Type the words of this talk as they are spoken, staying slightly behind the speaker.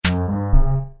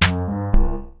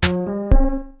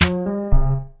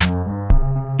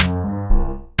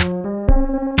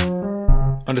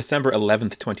On December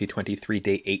 11th, 2023,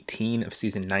 day 18 of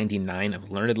season 99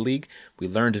 of Learned League, we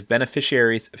learned of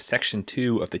beneficiaries of Section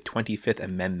 2 of the 25th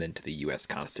Amendment to the U.S.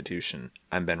 Constitution.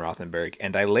 I'm Ben Rothenberg,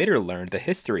 and I later learned the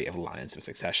history of lines of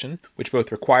succession, which both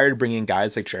required bringing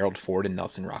guys like Gerald Ford and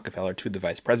Nelson Rockefeller to the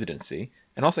vice presidency,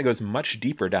 and also goes much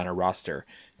deeper down a roster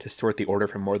to sort the order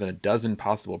from more than a dozen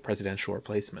possible presidential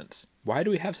replacements. Why do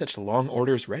we have such long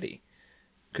orders ready?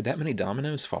 Could that many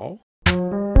dominoes fall?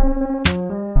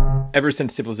 Ever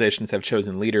since civilizations have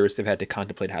chosen leaders, they've had to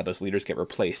contemplate how those leaders get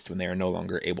replaced when they are no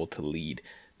longer able to lead,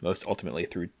 most ultimately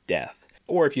through death.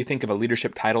 Or if you think of a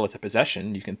leadership title as a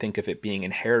possession, you can think of it being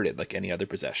inherited like any other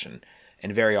possession.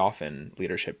 And very often,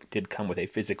 leadership did come with a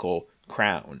physical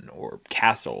crown or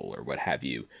castle or what have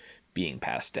you being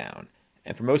passed down.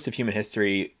 And for most of human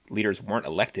history, leaders weren't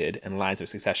elected and lines of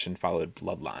succession followed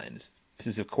bloodlines.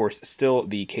 This is, of course, still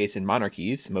the case in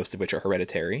monarchies, most of which are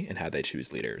hereditary in how they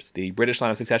choose leaders. The British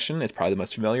line of succession is probably the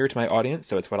most familiar to my audience,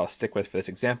 so it's what I'll stick with for this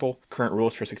example. Current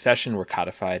rules for succession were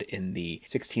codified in the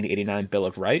 1689 Bill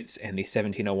of Rights and the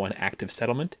 1701 Act of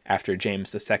Settlement after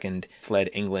James II fled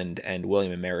England and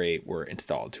William and Mary were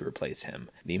installed to replace him.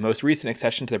 The most recent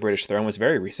accession to the British throne was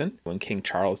very recent, when King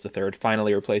Charles III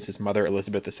finally replaced his mother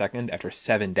Elizabeth II after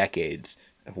 7 decades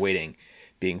of waiting,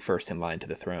 being first in line to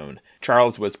the throne.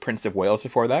 Charles was Prince of Wales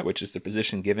before that, which is the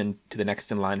position given to the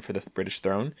next in line for the British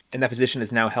throne, and that position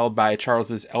is now held by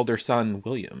Charles's elder son,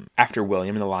 William. After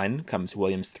William in the line comes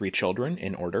William's 3 children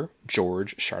in order,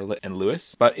 George, Charlotte, and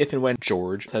Louis, but if and when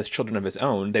George has children of his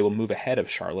own, they will move ahead of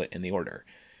Charlotte in the order.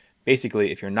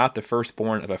 Basically, if you're not the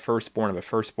firstborn of a firstborn of a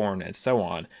firstborn and so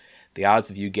on, the odds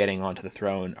of you getting onto the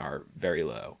throne are very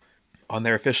low. On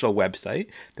their official website,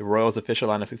 the royals' official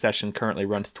line of succession currently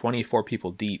runs 24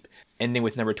 people deep, ending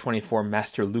with number 24,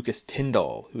 Master Lucas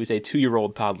Tyndall, who is a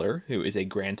 2-year-old toddler who is a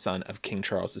grandson of King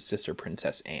Charles's sister,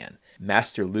 Princess Anne.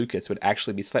 Master Lucas would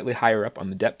actually be slightly higher up on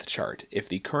the depth chart if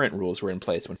the current rules were in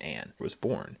place when Anne was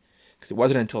born, because it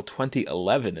wasn't until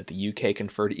 2011 that the UK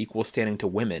conferred equal standing to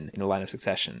women in the line of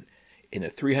succession. In the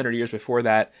 300 years before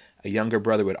that, a younger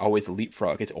brother would always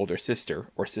leapfrog his older sister,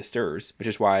 or sisters, which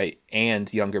is why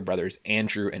Anne's younger brothers,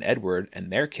 Andrew and Edward, and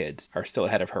their kids, are still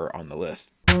ahead of her on the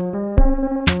list.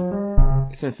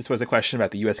 Since this was a question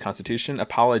about the U.S. Constitution,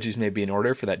 apologies may be in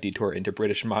order for that detour into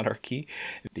British monarchy.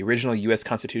 The original U.S.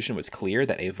 Constitution was clear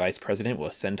that a vice president will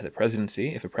ascend to the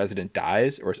presidency if a president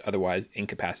dies or is otherwise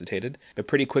incapacitated, but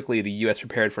pretty quickly the U.S.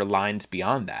 prepared for lines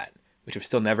beyond that, which have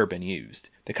still never been used.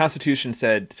 The Constitution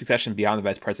said succession beyond the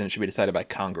vice president should be decided by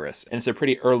Congress, and so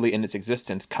pretty early in its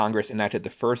existence, Congress enacted the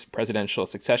first Presidential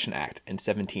Succession Act in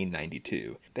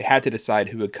 1792. They had to decide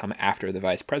who would come after the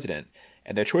vice president,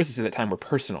 and their choices at that time were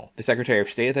personal. The Secretary of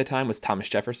State at that time was Thomas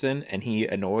Jefferson, and he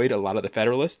annoyed a lot of the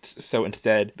Federalists, so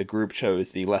instead the group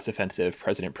chose the less offensive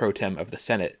President Pro Tem of the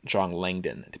Senate, John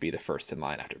Langdon, to be the first in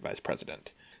line after vice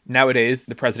president. Nowadays,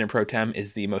 the President Pro Tem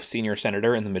is the most senior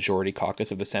senator in the majority caucus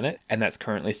of the Senate, and that's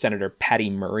currently Senator Patty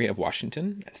Murray of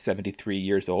Washington. At 73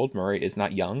 years old, Murray is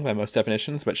not young by most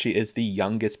definitions, but she is the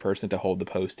youngest person to hold the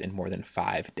post in more than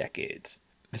 5 decades.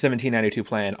 The 1792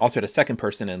 plan also had a second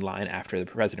person in line after the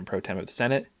President Pro Tem of the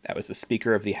Senate. That was the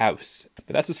Speaker of the House.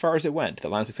 But that's as far as it went. The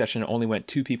line of succession only went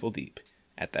 2 people deep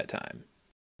at that time.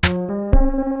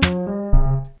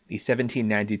 The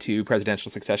 1792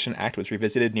 Presidential Succession Act was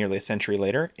revisited nearly a century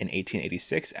later, in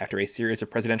 1886, after a series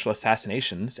of presidential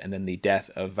assassinations and then the death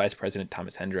of Vice President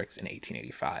Thomas Hendricks in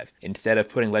 1885. Instead of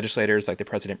putting legislators like the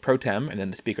President Pro Tem and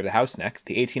then the Speaker of the House next,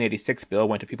 the 1886 bill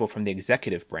went to people from the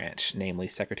executive branch, namely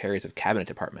secretaries of cabinet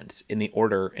departments, in the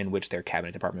order in which their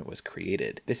cabinet department was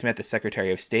created. This meant the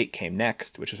Secretary of State came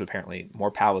next, which was apparently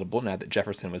more palatable now that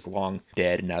Jefferson was long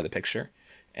dead and out of the picture.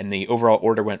 And the overall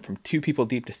order went from 2 people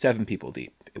deep to 7 people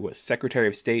deep. It was Secretary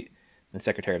of State, then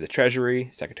Secretary of the Treasury,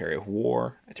 Secretary of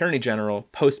War, Attorney General,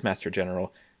 Postmaster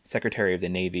General, Secretary of the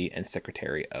Navy, and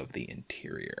Secretary of the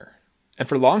Interior. And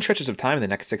for long stretches of time in the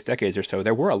next 6 decades or so,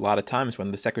 there were a lot of times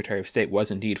when the Secretary of State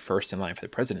was indeed first in line for the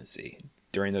presidency.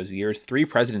 During those years, 3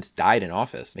 presidents died in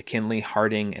office. McKinley,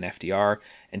 Harding, and FDR,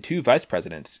 and 2 vice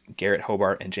presidents, Garrett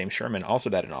Hobart and James Sherman, also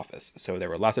died in office. So there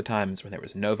were lots of times when there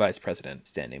was no vice president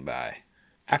standing by.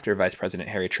 After Vice President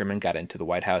Harry Truman got into the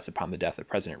White House upon the death of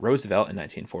President Roosevelt in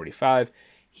 1945,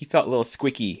 he felt a little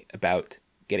squicky about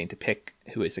getting to pick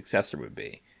who his successor would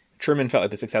be. Truman felt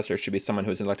like the successor should be someone who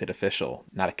was an elected official,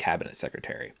 not a cabinet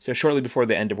secretary. So shortly before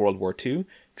the end of World War II,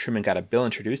 Truman got a bill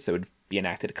introduced that would be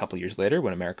enacted a couple years later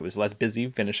when America was less busy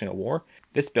finishing a war.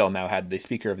 This bill now had the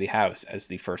Speaker of the House as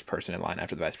the first person in line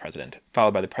after the Vice President,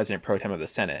 followed by the President Pro Tem of the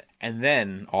Senate, and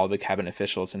then all the cabinet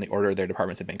officials in the order their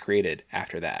departments had been created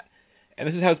after that. And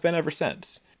this is how it's been ever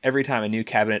since. Every time a new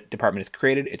cabinet department is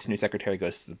created, its new secretary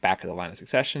goes to the back of the line of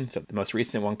succession. So the most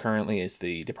recent one currently is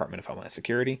the Department of Homeland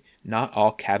Security. Not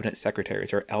all cabinet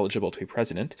secretaries are eligible to be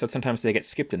president, so sometimes they get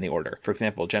skipped in the order. For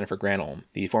example, Jennifer Granholm,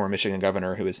 the former Michigan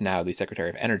governor who is now the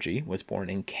Secretary of Energy, was born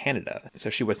in Canada,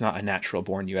 so she was not a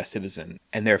natural-born U.S. citizen,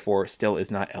 and therefore still is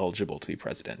not eligible to be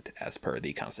president as per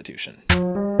the Constitution.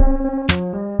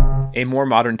 A more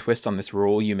modern twist on this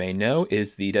rule, you may know,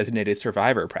 is the designated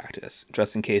survivor practice.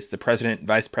 Just in case the president,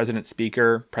 vice president,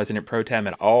 speaker, president pro tem,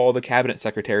 and all the cabinet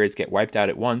secretaries get wiped out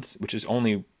at once, which is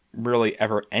only really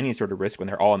ever any sort of risk when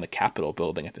they're all in the Capitol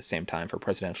building at the same time for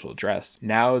presidential address.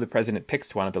 Now the president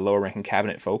picks one of the lower-ranking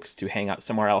cabinet folks to hang out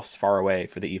somewhere else far away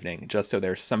for the evening, just so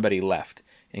there's somebody left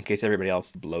in case everybody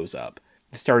else blows up.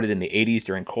 This started in the 80s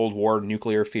during Cold War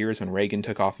nuclear fears when Reagan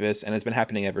took office, and has been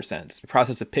happening ever since. The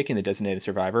process of picking the designated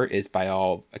survivor is, by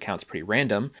all accounts, pretty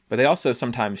random, but they also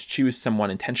sometimes choose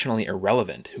someone intentionally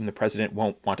irrelevant, whom the president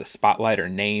won't want to spotlight or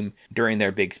name during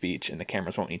their big speech, and the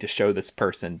cameras won't need to show this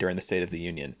person during the State of the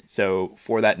Union. So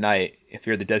for that night, if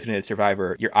you're the designated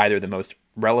survivor, you're either the most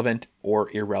relevant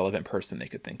or irrelevant person they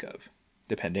could think of,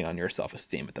 depending on your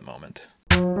self-esteem at the moment.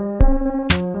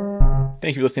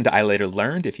 Thank you for listening to I Later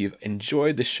Learned. If you've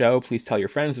enjoyed the show, please tell your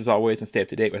friends as always and stay up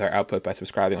to date with our output by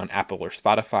subscribing on Apple or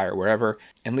Spotify or wherever,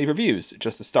 and leave reviews,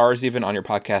 just the stars even, on your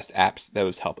podcast apps.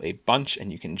 Those help a bunch,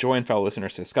 and you can join fellow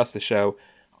listeners to discuss the show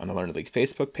on the Learned League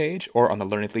Facebook page or on the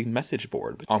Learned League message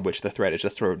board, on which the thread has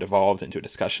just sort of devolved into a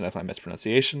discussion of my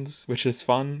mispronunciations, which is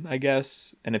fun, I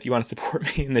guess. And if you want to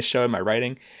support me in this show and my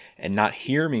writing and not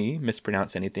hear me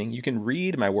mispronounce anything, you can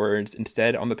read my words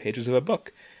instead on the pages of a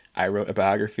book. I wrote a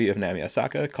biography of Naomi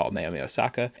Osaka called Naomi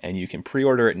Osaka, and you can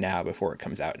pre-order it now before it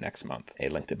comes out next month. A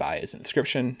link to buy is in the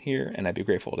description here, and I'd be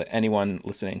grateful to anyone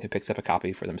listening who picks up a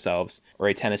copy for themselves or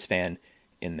a tennis fan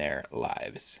in their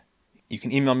lives. You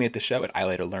can email me at the show at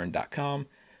ilaterlearn.com.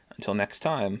 Until next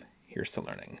time, here's to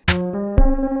learning.